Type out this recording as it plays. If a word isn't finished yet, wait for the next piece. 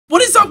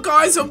What is up,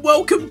 guys, and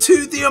welcome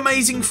to The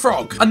Amazing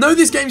Frog. I know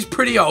this game's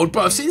pretty old,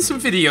 but I've seen some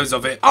videos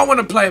of it. I want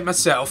to play it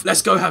myself.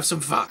 Let's go have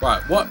some fun.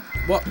 Right, what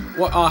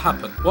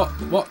happened?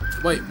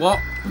 Wait, what?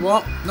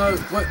 No,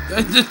 what?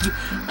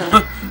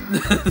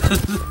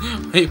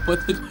 Wait,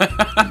 what did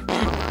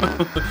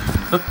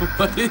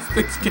what is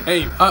this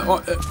game?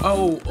 What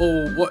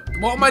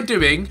am I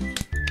doing?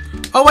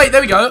 Oh, wait,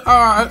 there we go.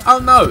 Alright, oh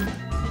no.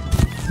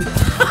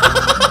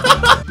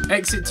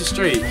 Exit to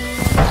street.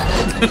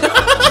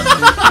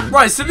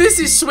 Right, so this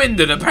is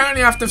Swindon.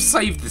 Apparently I have to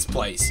save this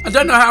place. I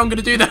don't know how I'm going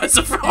to do that as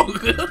a frog.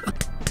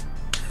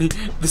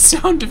 The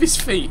sound of his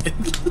feet.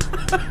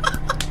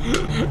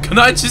 Can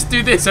I just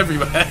do this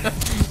everywhere?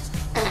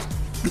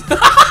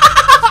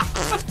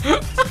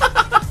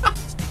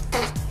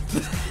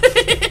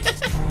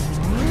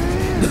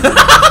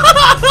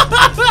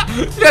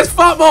 Yes,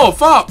 fart more.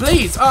 Fart,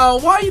 please. Oh,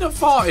 why are you not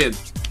farting?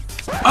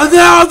 Oh,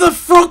 there are the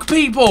frog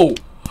people.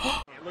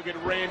 Look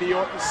at Randy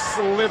Orton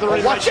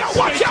slithering. Watch out,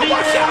 watch out,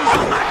 watch out!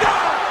 Oh my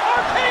God!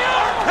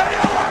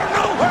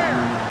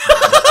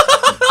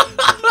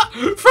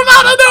 RKO! From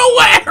out of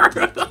nowhere!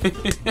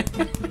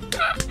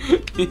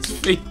 His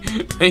feet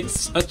made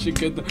such a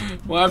good...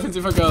 What happens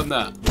if I go on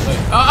that? Wait.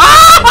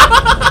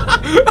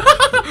 Ah!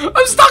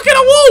 I'm stuck in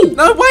a wall!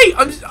 No, wait,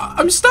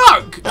 I'm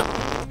stuck!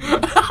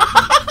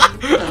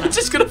 I'm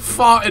just gonna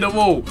fart in a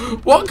wall.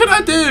 What can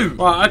I do?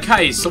 Right,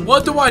 okay, so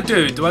what do I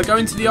do? Do I go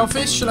into the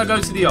office? Should I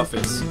go to the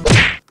office?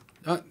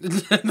 Oh,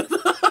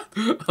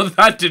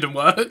 that didn't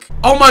work.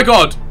 Oh my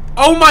God!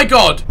 Oh my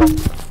God!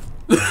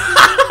 That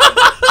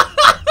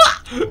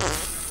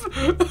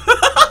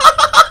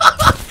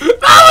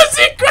was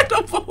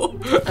incredible!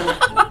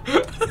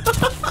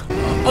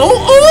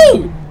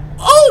 Oh!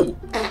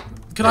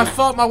 Can I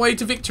fart my way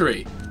to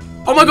victory?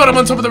 Oh my God, I'm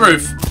on top of the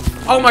roof.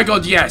 Oh my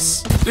God,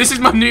 yes. This is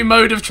my new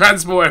mode of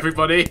transport,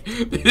 everybody.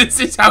 This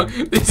is how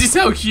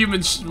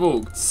humans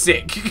walk.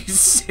 Sick.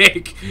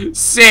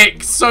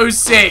 So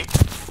sick.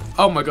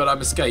 Oh my God, I'm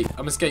escape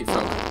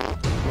frog.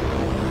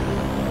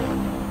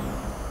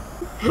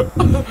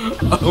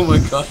 Oh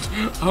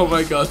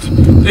my God.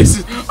 This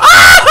is...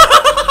 Ah!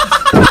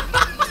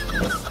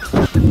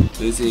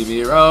 They see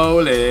me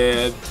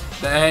rolling.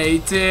 They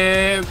hate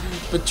him.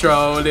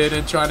 Patrolling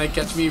and trying to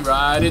catch me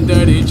riding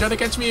dirty.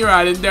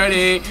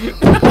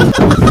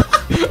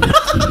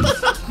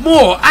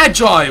 More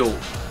agile.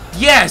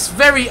 Yes,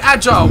 very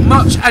agile.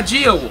 Much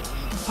agile.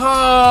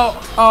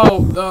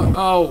 Oh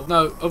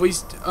no. Are we?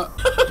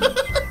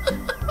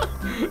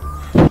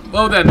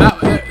 Well then,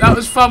 that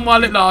was fun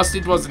while it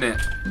lasted, wasn't it?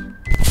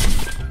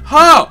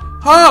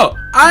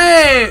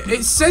 Hey,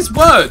 it says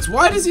words.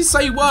 Why does it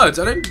say words?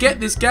 I don't get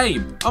this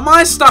game. Am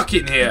I stuck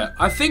in here?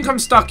 I think I'm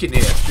stuck in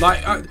here.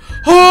 Like,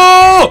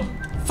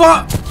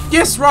 fuck.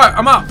 Yes, right.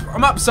 I'm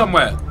up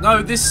somewhere.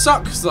 No, this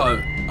sucks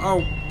though.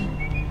 Oh.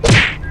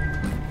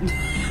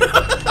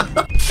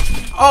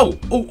 Oh.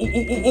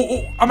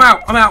 I'm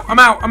out.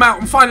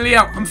 I'm finally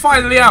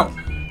out.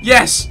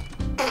 Yes.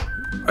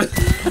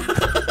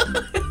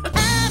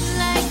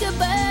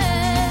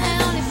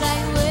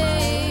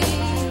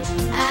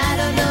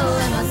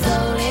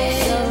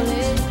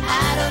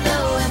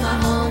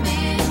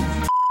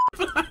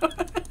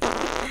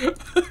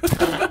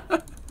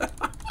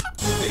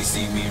 They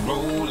see me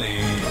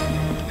rolling,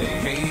 they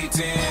hate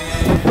it.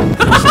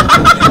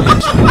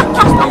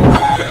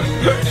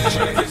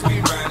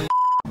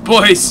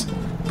 Boys,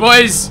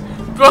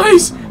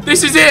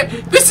 this is it.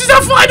 This is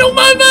our final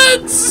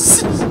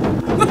moments.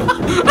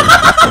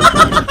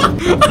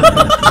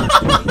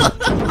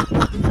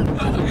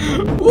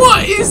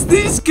 What is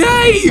this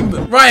game?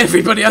 Right,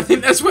 everybody, I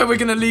think that's where we're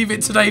going to leave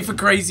it today for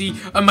Crazy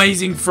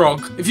Amazing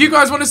Frog. If you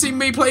guys want to see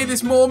me play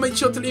this more, make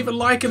sure to leave a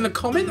like and a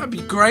comment. That'd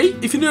be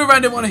great. If you're new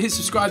around and want to hit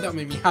subscribe, that would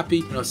make me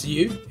happy. And I'll see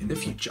you in the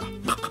future.